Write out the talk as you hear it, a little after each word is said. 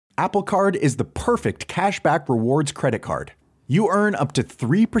Apple Card is the perfect cashback rewards credit card. You earn up to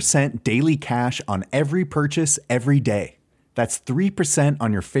 3% daily cash on every purchase every day. That's 3%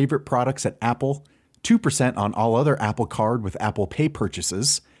 on your favorite products at Apple, 2% on all other Apple Card with Apple Pay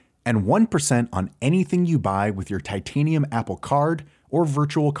purchases, and 1% on anything you buy with your titanium Apple Card or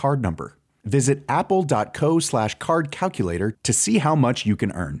virtual card number. Visit apple.co/card calculator to see how much you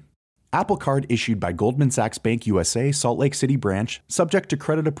can earn. Apple Card issued by Goldman Sachs Bank USA, Salt Lake City branch, subject to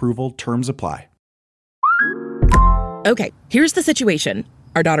credit approval, terms apply. Okay, here's the situation.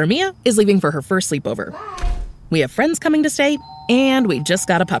 Our daughter Mia is leaving for her first sleepover. We have friends coming to stay, and we just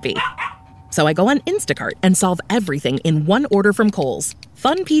got a puppy. So I go on Instacart and solve everything in one order from Kohl's.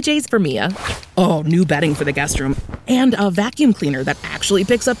 Fun PJs for Mia. Oh, new bedding for the guest room. And a vacuum cleaner that actually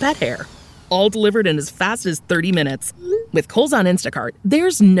picks up pet hair. All delivered in as fast as 30 minutes. With Kohl's on Instacart,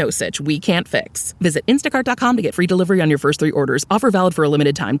 there's no such we can't fix. Visit instacart.com to get free delivery on your first 3 orders. Offer valid for a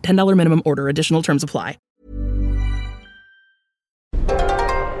limited time. $10 minimum order. Additional terms apply.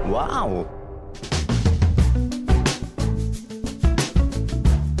 Wow.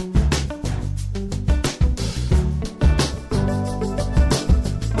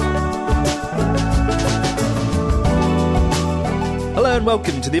 Hello and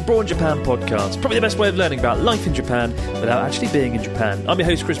welcome to the Abroad in Japan podcast, probably the best way of learning about life in Japan without actually being in Japan. I'm your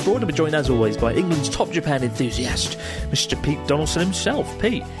host Chris Broad and I'm joined as always by England's top Japan enthusiast, Mr. Pete Donaldson himself.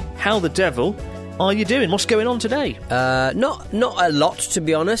 Pete, how the devil are you doing? What's going on today? Not a lot, to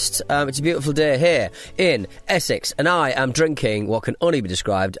be honest. It's a beautiful day here in Essex, and I am drinking what can only be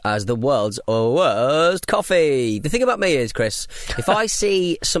described as the world's worst coffee. The thing about me is, Chris, if I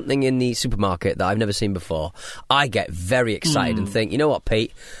see something in the supermarket that I've never seen before, I get very excited and think, you know what,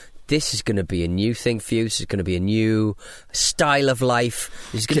 Pete? This is going to be a new thing for you. This is going to be a new style of life.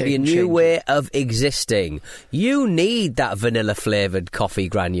 This is going to be a new way of existing. You need that vanilla-flavoured coffee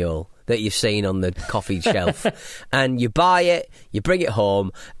granule that you've seen on the coffee shelf, and you buy it, you bring it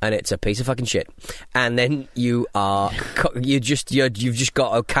home, and it's a piece of fucking shit. And then you've just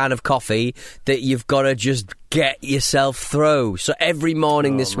got a can of coffee that you've got to just get yourself through. So every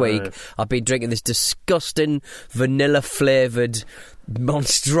morning this week, I've been drinking this disgusting vanilla flavoured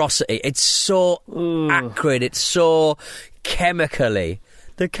monstrosity. It's so acrid. It's so chemically.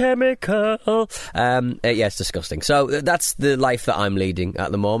 The chemical. It's disgusting. So that's the life that I'm leading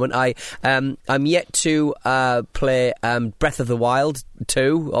at the moment. I'm yet to play Breath of the Wild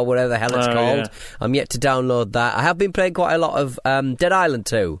 2, or whatever the hell it's called. Yeah. I'm yet to download that. I have been playing quite a lot of Dead Island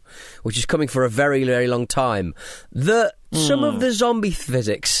 2, which is coming for a very, very long time. Some of the zombie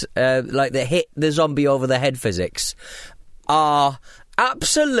physics, like the hit the zombie over the head physics, are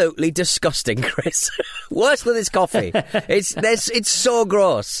absolutely disgusting, Chris. Worse than this coffee. It's so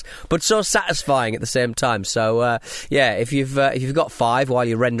gross, but so satisfying at the same time. So if you've got 5 while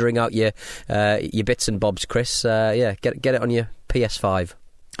you're rendering out your bits and bobs, Chris, get it on your PS5.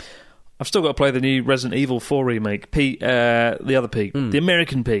 I've still got to play the new Resident Evil 4 remake. Pete, the other Pete, the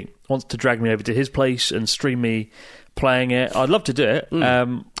American Pete, wants to drag me over to his place and stream me playing it. I'd love to do it. I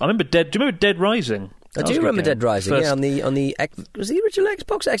remember do you remember Dead Rising? I do remember Dead Rising, on the was the original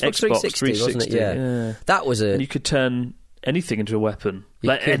Xbox 360, wasn't it? Yeah. That was you could turn anything into a weapon,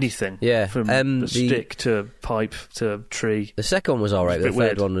 anything, from a stick to pipe to tree. The second one was all right. The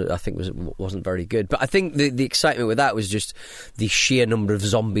third one, I think, wasn't very good. But I think the excitement with that was just the sheer number of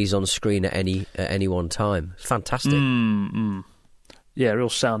zombies on screen at any one time. It's fantastic. Yeah, real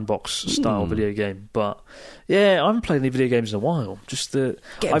sandbox style video game. But yeah, I haven't played any video games in a while.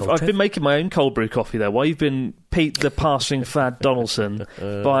 I've been making my own cold brew coffee there. While you've been Pete the passing fad Donaldson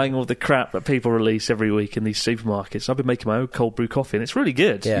buying all the crap that people release every week in these supermarkets, I've been making my own cold brew coffee, and it's really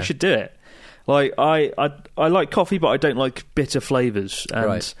good. Yeah. You should do it. Like I like coffee, but I don't like bitter flavours.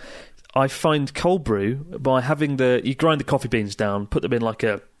 And I find cold brew by having you grind the coffee beans down, put them in like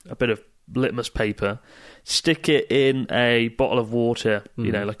a bit of litmus paper, stick it in a bottle of water,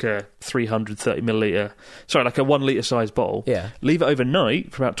 like a 330 milliliter, like a 1 litre size bottle. Yeah. Leave it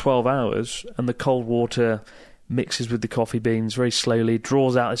overnight for about 12 hours, and the cold water mixes with the coffee beans very slowly,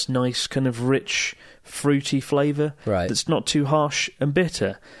 draws out this nice kind of rich, fruity flavour that's not too harsh and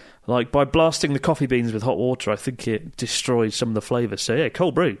bitter. Like, by blasting the coffee beans with hot water, I think it destroys some of the flavour. So, yeah,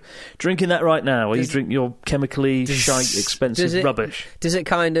 cold brew. Drinking that right now while you drink your chemically expensive rubbish. Does it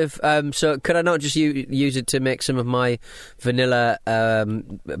kind of... so, could I not just use it to make some of my vanilla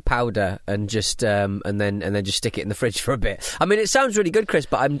powder and just and then just stick it in the fridge for a bit? I mean, it sounds really good, Chris,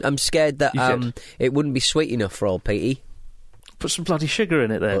 but I'm scared that it wouldn't be sweet enough for old Petey. Put some bloody sugar in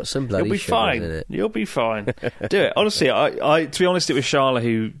it then. You'll be fine. You'll be fine. Do it. Honestly, to be honest, it was Charlotte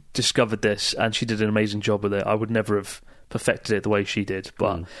who discovered this, and she did an amazing job with it. I would never have perfected it the way she did.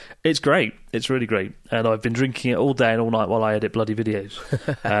 But it's great. It's really great. And I've been drinking it all day and all night while I edit bloody videos.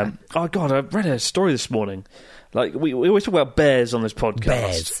 Oh, God, I read a story this morning. Like, we always talk about bears on this podcast.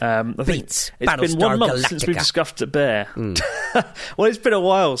 Bears. I think Beats. it's been 1 month Galactica. since we've discussed a bear. Well, it's been a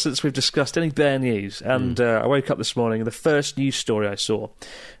while since we've discussed any bear news. And I woke up this morning and the first news story I saw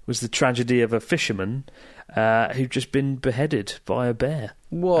was the tragedy of a fisherman who'd just been beheaded by a bear.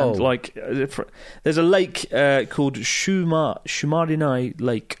 Whoa. And, there's a lake called Shumarinai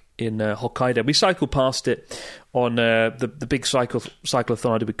Lake in Hokkaido. We cycled past it on the big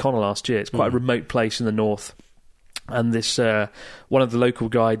cyclothon I did with Connor last year. It's quite a remote place in the north. And this one of the local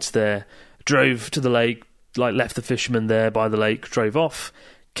guides there drove to the lake, like left the fisherman there by the lake, drove off,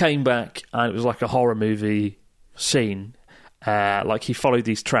 came back, and it was like a horror movie scene. Like he followed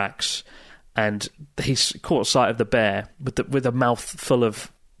these tracks, and he caught sight of the bear with a mouth full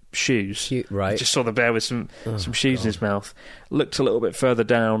of shoes. Right. Just saw the bear with some shoes in his mouth. Looked a little bit further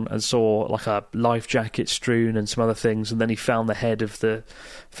down and saw like a life jacket strewn and some other things, and then he found the head of the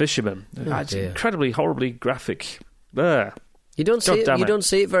fisherman. It's incredibly, horribly graphic. You don't see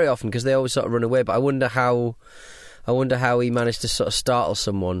it very often because they always sort of run away. But I wonder how he managed to sort of startle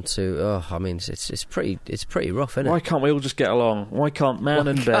someone to. Oh, I mean, it's pretty rough, isn't it? Why can't we all just get along? Why can't man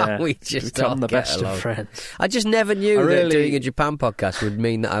and bear we just become the best of friends? I just never knew that doing a Japan podcast would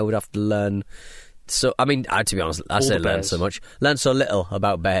mean that I would have to learn. So, I mean, to be honest, I say learn so much, learn so little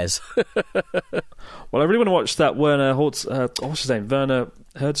about bears. Well, I really want to watch that Werner what's his name? Werner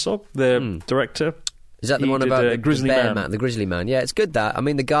Herzog, the director. Is that the one about the Grizzly Man? The Grizzly Man. Yeah, it's good that. I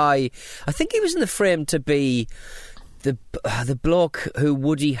mean, the guy, I think he was in the frame to be the bloke who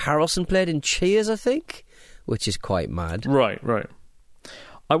Woody Harrelson played in Cheers, I think, which is quite mad. Right.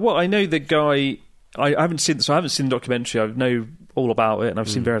 I know the guy. I haven't seen the documentary. I know all about it, and I've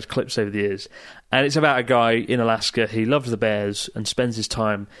seen various clips over the years. And it's about a guy in Alaska. He loves the bears and spends his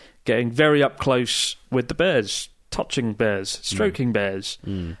time getting very up close with the bears, touching bears, stroking bears,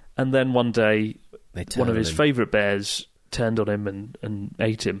 and then one day, one of his favourite bears turned on him and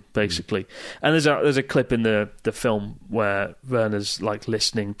ate him, basically. And there's a clip in the film where Werner's like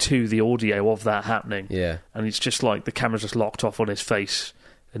listening to the audio of that happening. Yeah. And it's just like the camera's just locked off on his face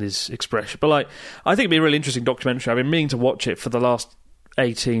and his expression. But like, I think it'd be a really interesting documentary. I've been meaning to watch it for the last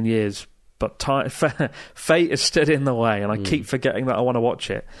 18 years, but fate has stood in the way, and I keep forgetting that I want to watch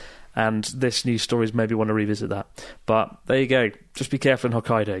it. And this news stories made me want to revisit that. But there you go. Just be careful in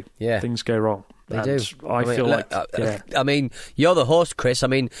Hokkaido. Yeah. Things go wrong. They do. I feel like... I mean, you're the host, Chris. I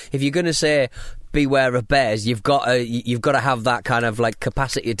mean, if you're going to say beware of bears, you've got to have that kind of like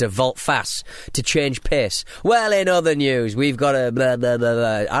capacity to vault fast, to change pace. Well, in other news, we've got a blah, blah, blah,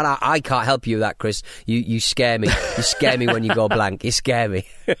 blah. And I can't help you with that, Chris. You scare me. You scare me when you go blank. You scare me.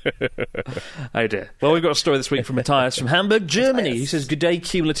 Oh, dear. Well, we've got a story this week from Matthias from Hamburg, Germany. He says, good day,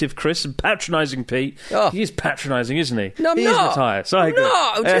 cumulative Chris, and patronising Pete. Oh. He is patronising, isn't he? No, I'm he not. Is Matthias. I'm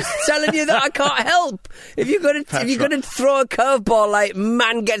not. I'm just telling you that I can't help. If you're going to throw a curveball like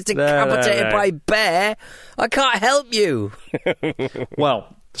man gets decapitated by bear, I can't help you.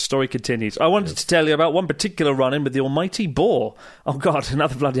 Well, the story continues. I wanted to tell you about one particular run-in with the almighty boar. Oh, God,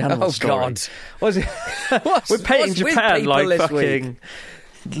 another bloody animal story. Oh, God. What is it? We're painting Japan like fucking...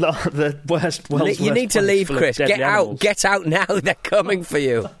 the worst world's You need to leave, Chris. Get out. Get out now. They're coming for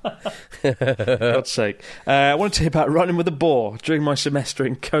you. For God's sake. I want to tell you about running with a boar during my semester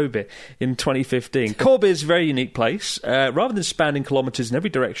in Kobe in 2015. Kobe is a very unique place. Rather than spanning kilometres in every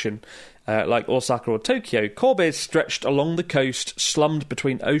direction, like Osaka or Tokyo, Kobe is stretched along the coast, slummed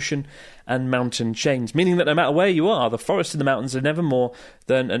between ocean and mountain chains, meaning that no matter where you are, the forest and the mountains are never more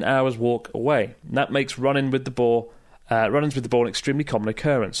than an hour's walk away. And that makes run-ins with the boar an extremely common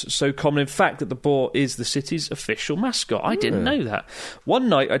occurrence. So common, in fact, that the boar is the city's official mascot. I didn't know that. One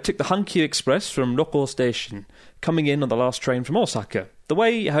night, I took the Hankyu Express from Noko Station, coming in on the last train from Osaka. The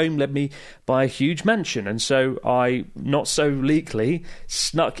way home led me by a huge mansion, and so I, not so leakly,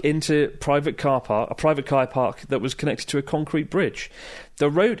 snuck into a private car park that was connected to a concrete bridge. The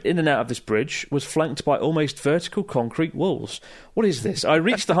road in and out of this bridge was flanked by almost vertical concrete walls. What is this? I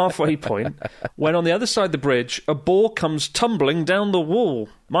reached the halfway point when on the other side of the bridge, a boar comes tumbling down the wall.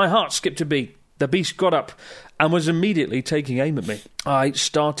 My heart skipped a beat. The beast got up and was immediately taking aim at me. I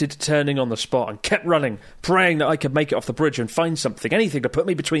started turning on the spot and kept running, praying that I could make it off the bridge and find something, anything to put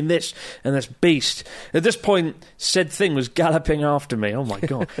me between this and this beast. At this point, said thing was galloping after me. Oh, my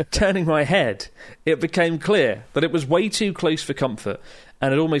God. Turning my head, it became clear that it was way too close for comfort,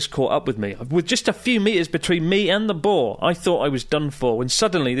 and it almost caught up with me. With just a few metres between me and the boar, I thought I was done for, when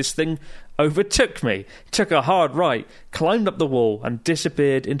suddenly this thing overtook me, took a hard right, climbed up the wall and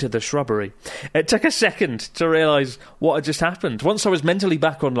disappeared into the shrubbery. It took a second to realise what had just happened. Once I was mentally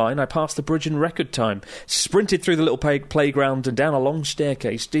back online, I passed the bridge in record time, sprinted through the little playground and down a long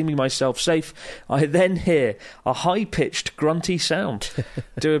staircase, deeming myself safe. I then hear a high-pitched, grunty sound.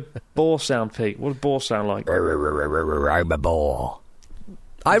 Do a boar sound, Pete. What does boar sound like? I'm a boar.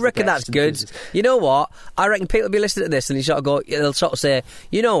 I reckon that's good. You know what? I reckon people will be listening to this and they'll sort of say,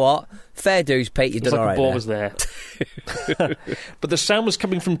 you know what? Fair dues, Pete, you've done all right. The boar was there. But the sound was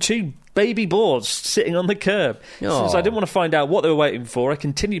coming from 2 baby boars sitting on the curb. Aww. Since I didn't want to find out what they were waiting for, I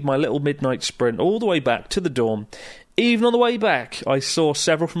continued my little midnight sprint all the way back to the dorm. Even on the way back, I saw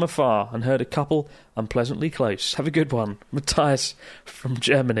several from afar and heard a couple unpleasantly close. Have a good one. Matthias from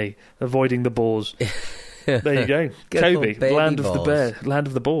Germany, avoiding the boars. There you go. Kobe, land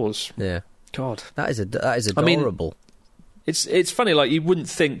of the boars. Yeah. God. That is adorable. It's funny, like, you wouldn't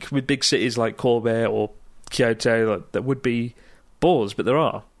think with big cities like Kobe or Kyoto that there would be boars, but there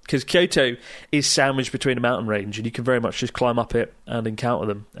are. Because Kyoto is sandwiched between a mountain range, and you can very much just climb up it and encounter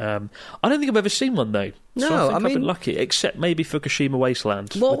them. I don't think I've ever seen one, though. So I've been lucky, except maybe Fukushima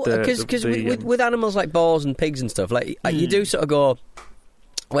Wasteland. Well, because with animals like boars and pigs and stuff, like you do sort of go...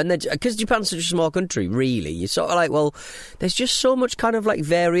 Because Japan's such a small country, really, you're sort of like, well, there's just so much kind of like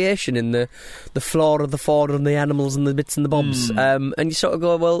variation in the flora, the fauna, and the animals and the bits and the bobs. And you sort of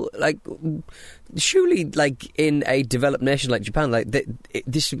go, well, like, surely, like, in a developed nation like Japan, like,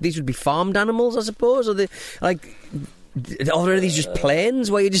 these would be farmed animals, I suppose, or are these just plains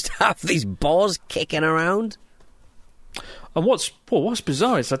where you just have these boars kicking around? And what's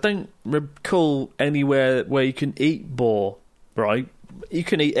bizarre is I don't recall anywhere where you can eat boar, right? You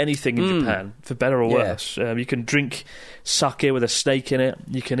can eat anything in Japan, for better or worse. You can drink sake with a steak in it.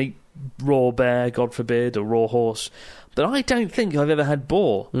 You can eat raw bear, God forbid, or raw horse. But I don't think I've ever had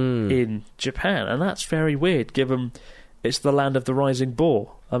boar in Japan, and that's very weird, given it's the land of the rising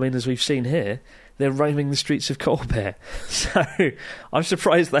boar. I mean, as we've seen here, they're roaming the streets of Kobe. So I'm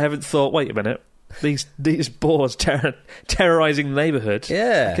surprised they haven't thought, wait a minute, these boars terrorising the neighbourhood,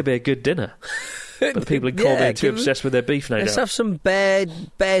 that could be a good dinner. But the people in Kobe are too obsessed with their beef, no doubt. Let's have some bear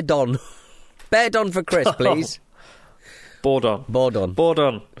don. Bear don for Chris, please. Bordon.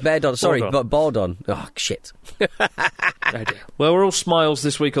 Bear don, sorry, but Bordon. Oh, shit. Oh dear. Well, we're all smiles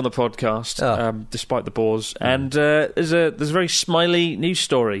this week on the podcast, despite the boars. And there's a very smiley news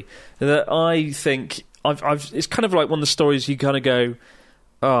story that I think... it's kind of like one of the stories you kind of go,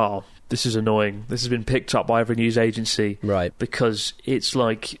 oh, this is annoying. This has been picked up by every news agency. Right. Because it's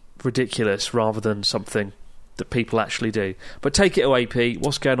like... ridiculous rather than something that people actually do. But take it away, Pete.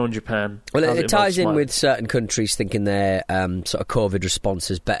 What's going on in Japan? Well, it ties in with certain countries thinking their sort of COVID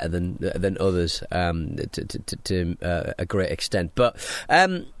response is better than others to a great extent. But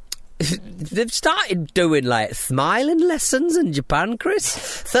they've started doing like smiling lessons in Japan, Chris.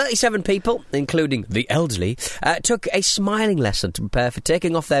 37 people, including the elderly, took a smiling lesson to prepare for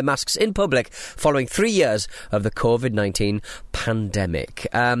taking off their masks in public following 3 years of the COVID-19 pandemic.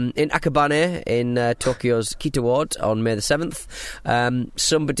 In Akabane, in Tokyo's Kita Ward, on May the 7th,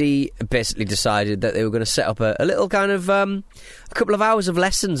 somebody basically decided that they were going to set up a little kind of a couple of hours of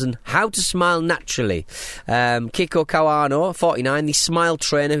lessons on how to smile naturally. Kiko Kawano, 49, the smile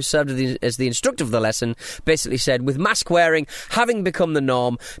trainer who served as the instructor of the lesson, basically said, with mask wearing having become the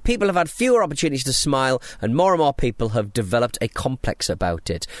norm, people have had fewer opportunities to smile and more people have developed a complex about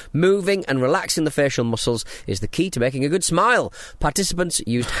it. Moving and relaxing the facial muscles is the key to making a good smile. Participants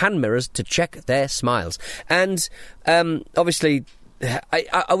used hand mirrors to check their smiles. And obviously...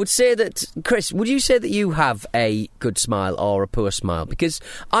 I would say that, Chris, would you say that you have a good smile or a poor smile? Because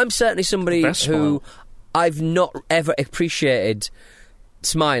I'm certainly somebody who I've not ever appreciated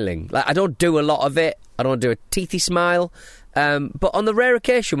smiling. Like, I don't do a lot of it. I don't do a teethy smile. But on the rare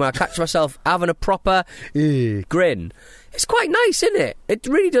occasion where I catch myself having a proper grin, it's quite nice, isn't it? It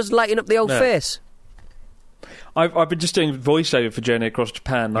really does lighten up the old face. I've been just doing voiceover for Journey Across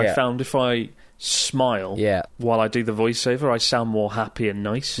Japan. I found if I smile while I do the voiceover, I sound more happy and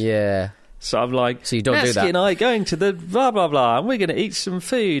nice. Yeah. So I'm like, so you don't do that. and I going to the blah blah blah, and we're going to eat some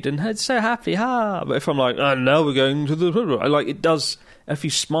food, and it's so happy, ha. But if I'm like, oh, now we're going to the, I like it does. If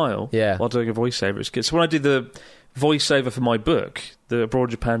you smile while doing a voiceover, it's good. So when I do the voiceover for my book, the Abroad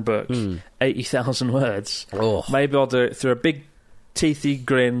Japan book, 80,000 words, maybe I'll do it through a big toothy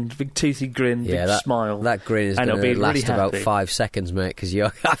grin, big smile. That grin is going to last really about 5 seconds, mate, because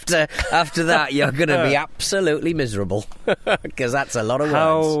after that you're going to be absolutely miserable, because that's a lot of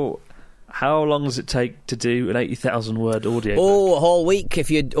words. How long does it take to do an 80,000 word audio book? A whole week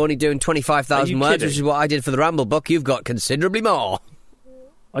if you're only doing 25,000 words, kidding? Which is what I did for the Ramble book. You've got considerably more.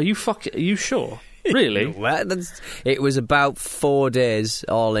 Are you sure? Really? Well, it was about 4 days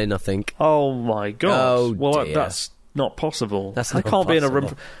all in, I think. Oh my god! Oh, well, dear. That's not possible. That's I not can't be in a room.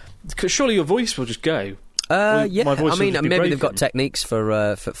 possible. Because surely your voice will just go. Yeah, My voice I mean, will just be maybe they've broken. got techniques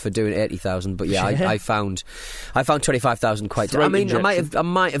for doing 80,000, but yeah, Yeah. I found 25,000 quite. Throat I mean, injection. I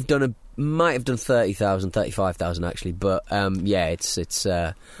might have done 30,000, 35,000 actually, but yeah, it's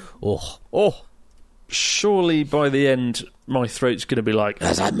Surely by the end, my throat's going to be like,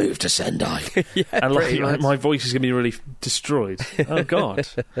 as I move to Sendai. yeah, And pretty much. my voice is going to be really destroyed. Oh, God.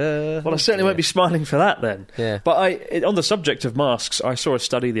 Well, I certainly won't be smiling for that then. Yeah. But on the subject of masks, I saw a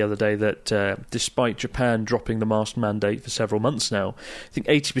study the other day that despite Japan dropping the mask mandate for several months now, I think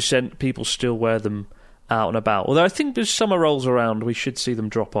 80% people still wear them out and about. Although I think as summer rolls around, we should see them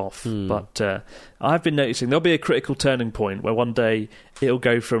drop off. But I've been noticing there'll be a critical turning point where one day it'll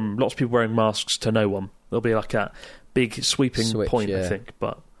go from lots of people wearing masks to no one. There'll be like a big sweeping Switch, point, yeah. I think.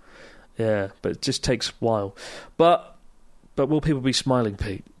 But it just takes a while. But will people be smiling,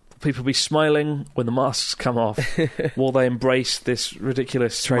 Pete? Will people be smiling when the masks come off? Will they embrace this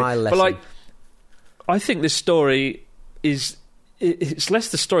ridiculous trade? Smile But lesson. I think this story is... It's less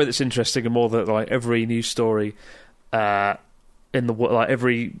the story that's interesting and more that every news story in the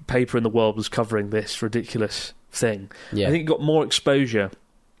every paper in the world was covering this ridiculous thing. Yeah. I think it got more exposure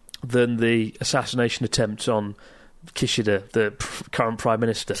than the assassination attempt on Kishida, the current Prime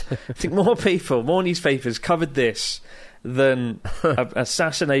Minister. I think more newspapers covered this than an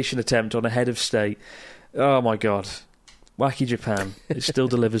assassination attempt on a head of state. Oh my God. Wacky Japan. It still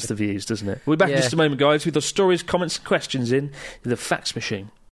delivers the views, doesn't it? We'll be back in just a moment, guys, with the stories, comments, and questions in the fax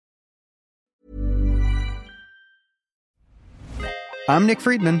machine. I'm Nick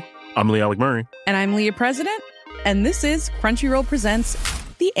Friedman. I'm Lee Alec Murray. And I'm Leah President, and this is Crunchyroll Presents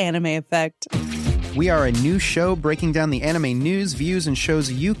The Anime Effect. We are a new show breaking down the anime news, views, and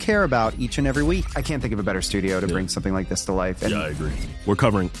shows you care about each and every week. I can't think of a better studio to bring something like this to life. And Yeah, I agree. We're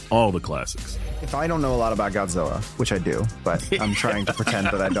covering all the classics. if I don't know a lot about Godzilla, which I do, but I'm trying to pretend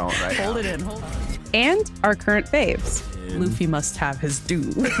that I don't right now. Hold it in. And our current faves. Luffy must have his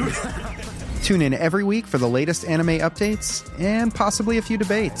due. Tune in every week for the latest anime updates and possibly a few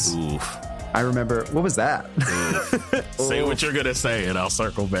debates. Oof. I remember, what was that? Say what you're going to say, and I'll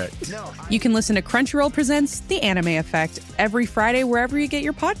circle back. You can listen to Crunchyroll Presents The Anime Effect every Friday wherever you get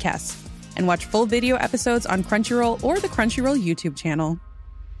your podcasts. And watch full video episodes on Crunchyroll or the Crunchyroll YouTube channel.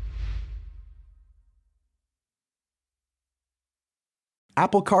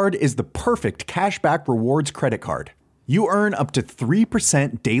 Apple Card is the perfect cashback rewards credit card. You earn up to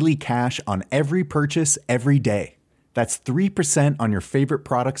 3% daily cash on every purchase every day. That's 3% on your favorite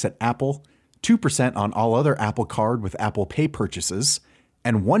products at Apple, 2% on all other Apple Card with Apple Pay purchases,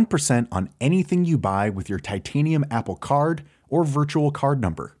 and 1% on anything you buy with your titanium Apple Card or virtual card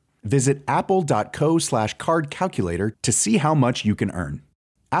number. Visit apple.co/card calculator to see how much you can earn.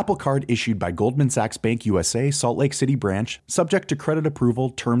 Apple Card issued by Goldman Sachs Bank USA, Salt Lake City branch, subject to credit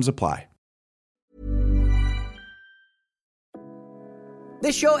approval, terms apply.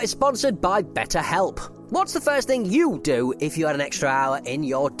 This show is sponsored by BetterHelp. What's the first thing you do if you had an extra hour in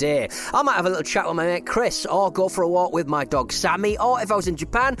your day? I might have a little chat with my mate Chris, or go for a walk with my dog Sammy, or if I was in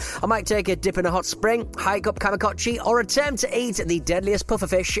Japan, I might take a dip in a hot spring, hike up Kamikochi, or attempt to eat the deadliest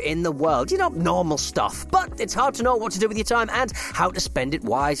pufferfish in the world. You know, normal stuff. But it's hard to know what to do with your time and how to spend it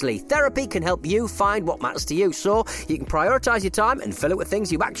wisely. Therapy can help you find what matters to you, so you can prioritise your time and fill it with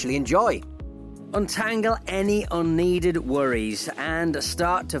things you actually enjoy. Untangle any unneeded worries and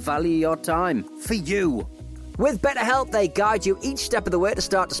start to value your time for you. With BetterHelp, they guide you each step of the way to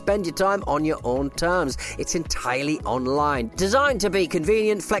start to spend your time on your own terms. It's entirely online, designed to be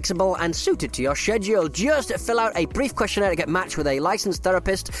convenient, flexible, and suited to your schedule. Just fill out a brief questionnaire to get matched with a licensed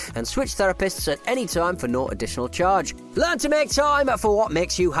therapist and switch therapists at any time for no additional charge. Learn to make time for what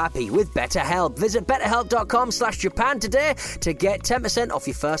makes you happy with BetterHelp. Visit betterhelp.com/Japan today to get 10% off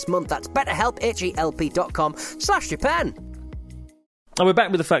your first month. That's BetterHelp, HELP.com/Japan. And we're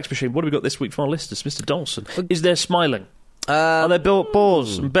back with the fax machine. What have we got this week from our listeners? Mr. Dawson. Is there smiling? Are there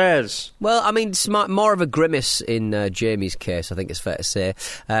boars and bears? Well, I mean, more of a grimace in Jamie's case, I think it's fair to say.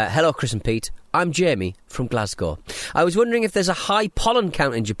 Hello, Chris and Pete. I'm Jamie from Glasgow. I was wondering if there's a high pollen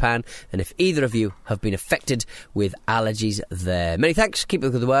count in Japan and if either of you have been affected with allergies there. Many thanks. Keep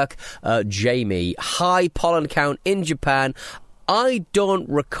up the good work. Jamie, high pollen count in Japan. I don't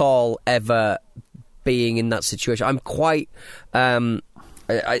recall ever being in that situation. I'm quite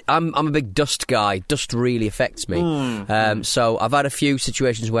I'm a big dust guy. Dust really affects me. So I've had a few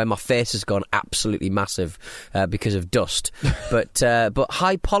situations where my face has gone absolutely massive because of dust. But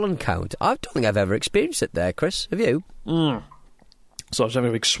high pollen count, I don't think I've ever experienced it there, Chris. Have you? So I was having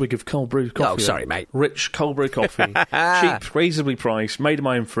a big swig of cold brew coffee. Oh, sorry, mate. Rich cold brew coffee. Cheap, reasonably priced, made in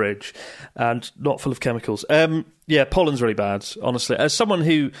my own fridge, and not full of chemicals. Yeah, pollen's really bad, honestly. As someone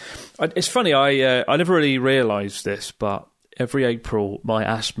who... It's funny, I never really realised this, but every April my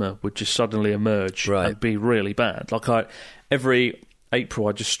asthma would just suddenly emerge and be really bad. Like, every April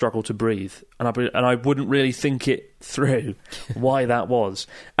I just struggle to breathe, and I wouldn't really think it through why that was.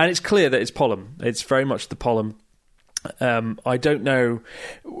 And it's clear that it's pollen. It's very much the pollen. I don't know.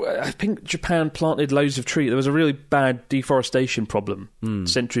 I think Japan planted loads of trees. There was a really bad deforestation problem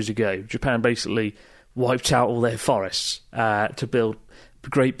centuries ago. Japan basically wiped out all their forests to build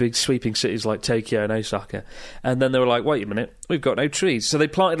great big sweeping cities like Tokyo and Osaka. And then they were like, wait a minute, we've got no trees. So they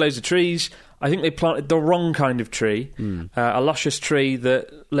planted loads of trees. I think they planted the wrong kind of tree, a luscious tree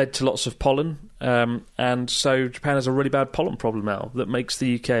that led to lots of pollen. And so Japan has a really bad pollen problem now that makes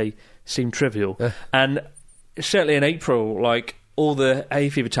the UK seem trivial. And certainly in April, like, all the hay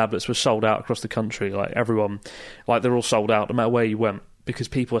fever tablets were sold out across the country. Like, everyone, like, they're all sold out no matter where you went, because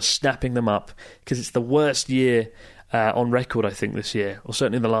people are snapping them up, because it's the worst year on record, I think, this year, or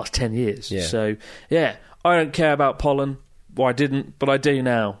certainly in the last 10 years. Yeah. So, yeah, I don't care about pollen. Well, I didn't, but I do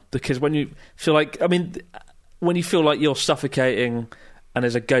now, because when you feel like, when you feel like you're suffocating and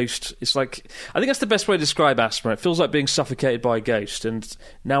there's a ghost, it's like, I think that's the best way to describe asthma. It feels like being suffocated by a ghost, and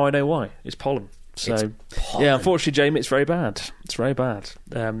now I know why. It's pollen. So, yeah, unfortunately, Jamie, it's very bad. It's very bad.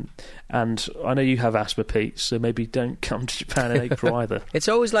 And I know you have asthma, Pete, so maybe don't come to Japan in April either. It's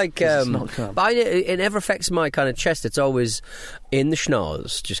always like... but it never affects my kind of chest. It's always in the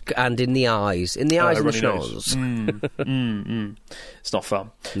schnoz, and in the eyes. In the eyes and the schnoz. It's not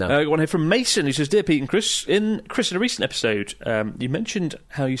fun. No. I want to hear from Mason, who says, Dear Pete and Chris, in a recent episode, you mentioned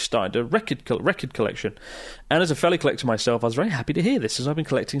how you started a record collection. And as a fellow collector myself, I was very happy to hear this, as I've been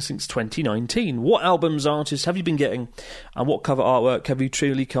collecting since 2019. What albums, artists have you been getting, and what cover artwork have you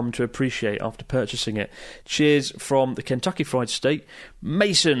truly come to appreciate after purchasing it? Cheers from the Kentucky Fried Steak,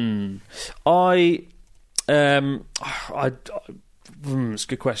 Mason. It's a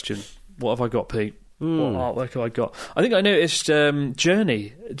good question. What have I got, Pete? What artwork have I got? I think I noticed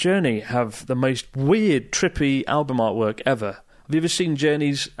Journey have the most weird, trippy album artwork ever. Have you ever seen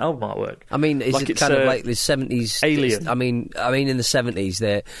Journey's album artwork? I mean, is it kind of like the 70s? Alien. I mean, in the 70s,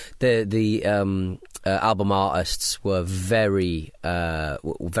 the album artists were very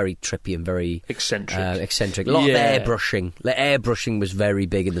trippy and very eccentric. A lot of airbrushing. Airbrushing was very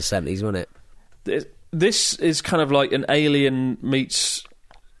big in the 70s, wasn't it? This is kind of like an Alien meets...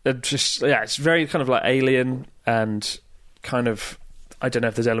 it's very kind of like Alien and kind of... I don't know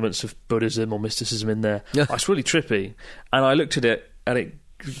if there's elements of Buddhism or mysticism in there. It's really trippy. And I looked at it, and it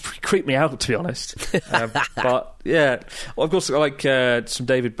creeped me out, to be honest. But, yeah. Well, of course, I like some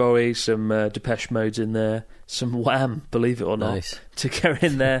David Bowie, some Depeche Mode's in there, some Wham, believe it or not, to go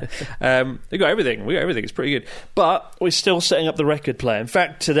in there. We got everything. It's pretty good. But we're still setting up the record player. In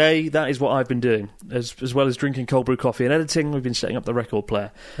fact, today, that is what I've been doing. As well as drinking cold brew coffee and editing, we've been setting up the record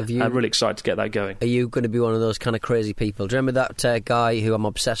player. I'm really excited to get that going. Are you going to be one of those kind of crazy people? Do you remember that guy who I'm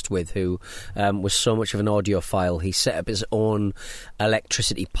obsessed with, who was so much of an audiophile? He set up his own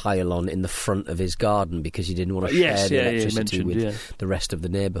electricity pylon in the front of his garden because he didn't want to share the electricity with the rest of the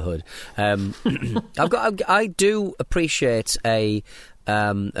neighbourhood. I do appreciate an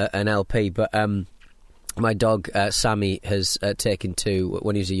LP, but my dog Sammy has taken to,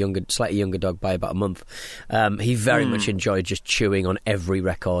 when he was a slightly younger dog by about a month, he very much enjoyed just chewing on every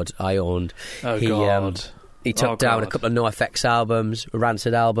record I owned. He took down a couple of NoFX albums, a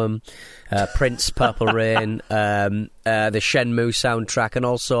Rancid album, Prince, Purple Rain, the Shenmue soundtrack, and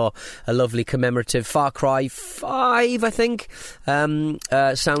also a lovely commemorative Far Cry 5, I think,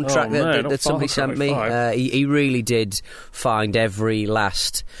 soundtrack that somebody sent me. He really did find every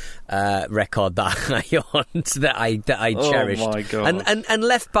last record that I owned that I cherished. Oh my God. And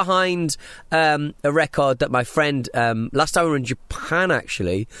left behind a record that my friend last time we were in Japan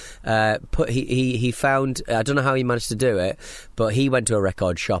actually he found, I don't know how he managed to do it, but he went to a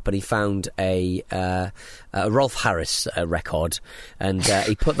record shop and he found a Rolf Harris record, and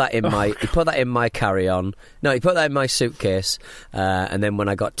he put that in my carry-on. No, he put that in my suitcase, and then when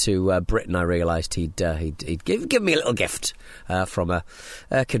I got to Britain, I realised he'd give me a little gift from a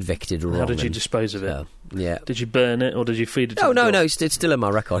convict selected wrong. How did you dispose of it? So, yeah. Did you burn it or did you feed it to the No, dog? it's still in my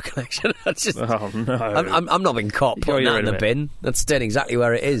record collection. Oh, no. I'm not being caught putting that in the bin. That's staying exactly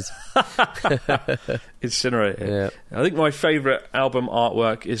where it is. Incinerate it. Yeah. I think my favourite album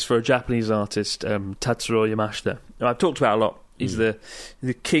artwork is for a Japanese artist, Tatsuro Yamashita. I've talked about it a lot. He's the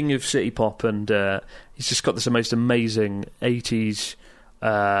king of city pop, and he's just got this most amazing 80s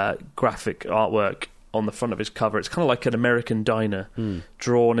graphic artwork on the front of his cover. It's kind of like an American diner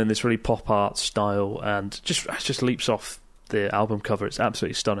drawn in this really pop art style, and just leaps off the album cover. It's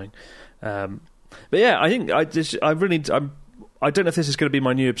absolutely stunning. But yeah, I think I don't know if this is going to be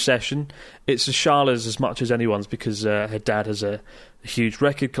my new obsession. It's Sharla's as much as anyone's, because her dad has a huge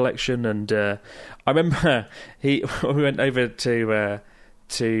record collection, and I remember when we went over to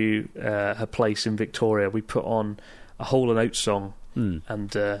her place in Victoria, we put on a Hall & Oates song,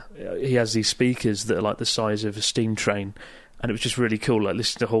 and he has these speakers that are like the size of a steam train, and it was just really cool, like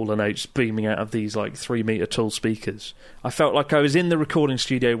listening to Hall & Oates beaming out of these like 3 metre tall speakers. I felt like I was in the recording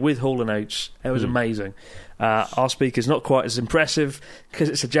studio with Hall & Oates. It was amazing. Our speaker's not quite as impressive because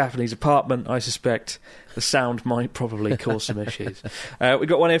it's a Japanese apartment. I suspect the sound might probably cause some issues. We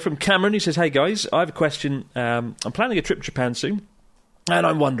got one here from Cameron who says, "Hey guys, I have a question. I'm planning a trip to Japan soon, and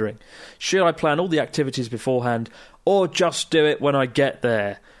I'm wondering, should I plan all the activities beforehand or just do it when I get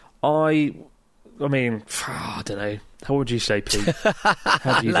there? I mean, I don't know. How would you say, Pete?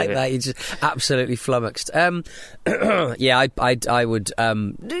 How do you like do it? that, you just absolutely flummoxed. Yeah, I would,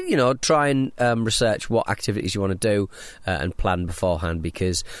 try and research what activities you want to do and plan beforehand,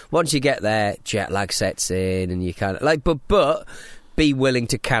 because once you get there, jet lag sets in, and you kind of but be willing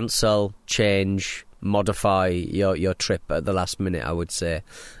to cancel, change, modify your trip at the last minute, I would say.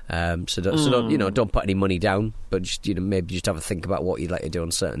 So don't put any money down, but just maybe just have a think about what you'd like to do on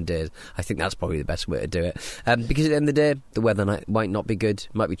certain days. I think that's probably the best way to do it, because at the end of the day, the weather might not be good,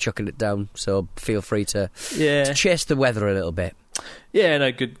 might be chucking it down. So feel free to chase the weather a little bit. Yeah,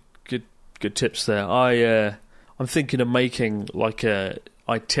 no, good tips there. I'm thinking of making like a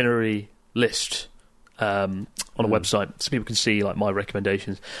itinerary list on a website so people can see like my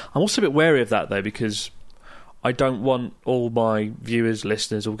recommendations. I'm also a bit wary of that though, because I don't want all my viewers,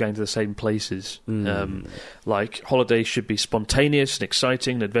 listeners, all going to the same places. Like, holidays should be spontaneous and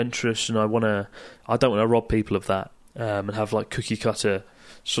exciting and adventurous, and I don't want to rob people of that and have like cookie cutter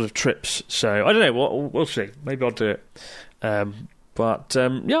sort of trips. So I don't know. We'll see. Maybe I'll do it. But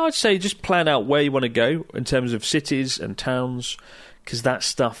I'd say just plan out where you want to go in terms of cities and towns, because that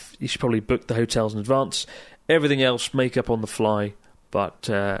stuff you should probably book the hotels in advance. Everything else, make up on the fly. But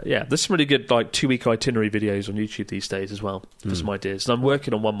there's some really good like 2-week itinerary videos on YouTube these days as well for some ideas, and I'm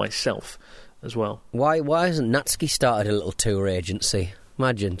working on one myself as well. Why hasn't Natsuki started a little tour agency?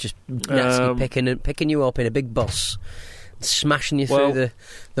 Imagine just Natsuki picking you up in a big bus, smashing you through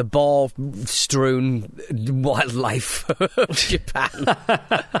the ball-strewn wildlife of Japan.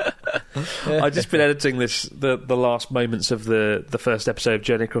 I've just been editing the last moments of the first episode of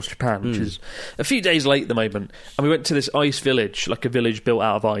Journey Across Japan, which is a few days late at the moment, and we went to this ice village, like a village built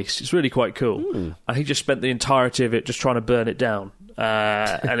out of ice. It's really quite cool. And he just spent the entirety of it just trying to burn it down.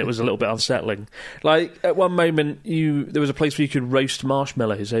 And it was a little bit unsettling. Like, at one moment, there was a place where you could roast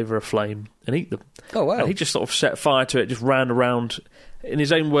marshmallows over a flame and eat them. Oh, wow. And he just sort of set fire to it, just ran around. In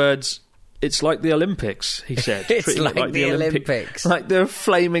his own words, it's like the Olympics, he said. It's like the Olympics. Like the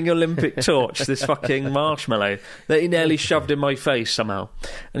flaming Olympic torch, this fucking marshmallow that he nearly shoved in my face somehow.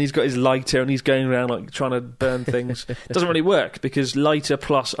 And he's got his lighter and he's going around like trying to burn things. It doesn't really work, because lighter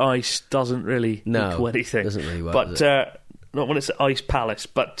plus ice doesn't really equal anything. Doesn't really work, but not when it's at Ice Palace.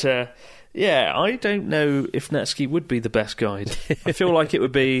 But I don't know if Natsuki would be the best guide. I feel like it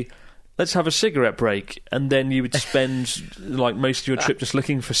would be, let's have a cigarette break, and then you would spend like most of your trip just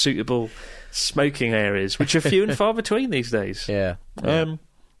looking for suitable smoking areas, which are few and far between these days. Yeah.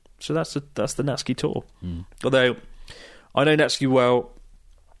 So that's the Natsuki tour. Although I know Natsuki well,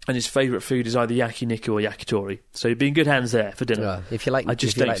 and his favourite food is either yakiniku or yakitori, so he'd be in good hands there for dinner. If you like, I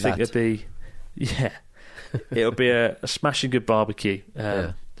just don't think it'd be. Yeah, it'll be a smashing good barbecue.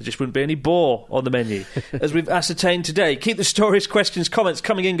 There just wouldn't be any boar on the menu, as we've ascertained today. Keep the stories, questions, comments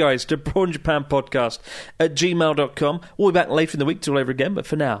coming in, guys, to BrawnJapanPodcast@gmail.com. We'll be back later in the week to all over again, but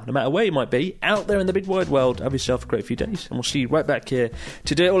for now, no matter where you might be, out there in the big wide world, have yourself a great few days, and we'll see you right back here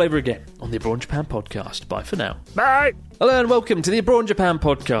to do it all over again on the Abroad Japan Podcast. Bye for now. Bye! Hello and welcome to the Abroad Japan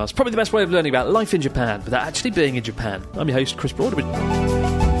Podcast, probably the best way of learning about life in Japan without actually being in Japan. I'm your host, Chris Broadbent.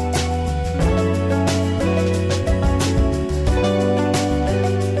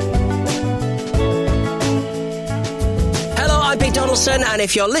 Donaldson, and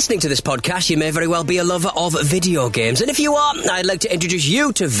if you're listening to this podcast, you may very well be a lover of video games. And if you are, I'd like to introduce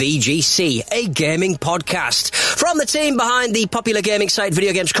you to VGC, a gaming podcast. From the team behind the popular gaming site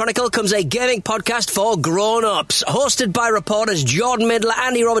Video Games Chronicle comes a gaming podcast for grown-ups, hosted by reporters Jordan Midler,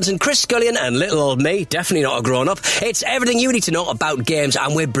 Andy Robinson, Chris Scullion, and little old me, definitely not a grown-up. It's everything you need to know about games,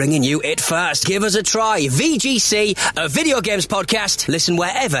 and we're bringing you it first. Give us a try. VGC, a video games podcast. Listen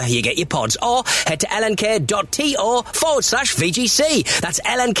wherever you get your pods, or head to lnk.to/VGC. That's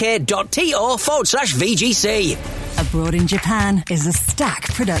lnk.to/VGC. Abroad in Japan is a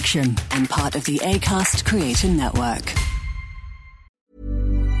Stack production and part of the Acast Creator Network.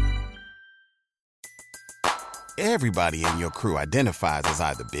 Everybody in your crew identifies as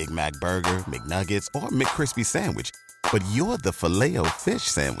either Big Mac Burger, McNuggets, or McCrispy Sandwich. But you're the Filet-O-Fish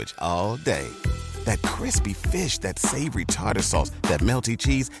Sandwich all day. That crispy fish, that savory tartar sauce, that melty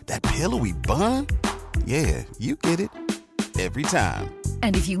cheese, that pillowy bun. Yeah, you get it. Every time.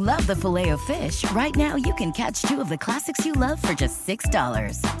 And if you love the Filet-O-Fish, right now you can catch two of the classics you love for just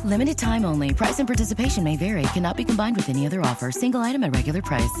 $6. Limited time only. Price and participation may vary. Cannot be combined with any other offer. Single item at regular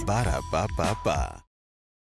price. Ba-da-ba-ba-ba.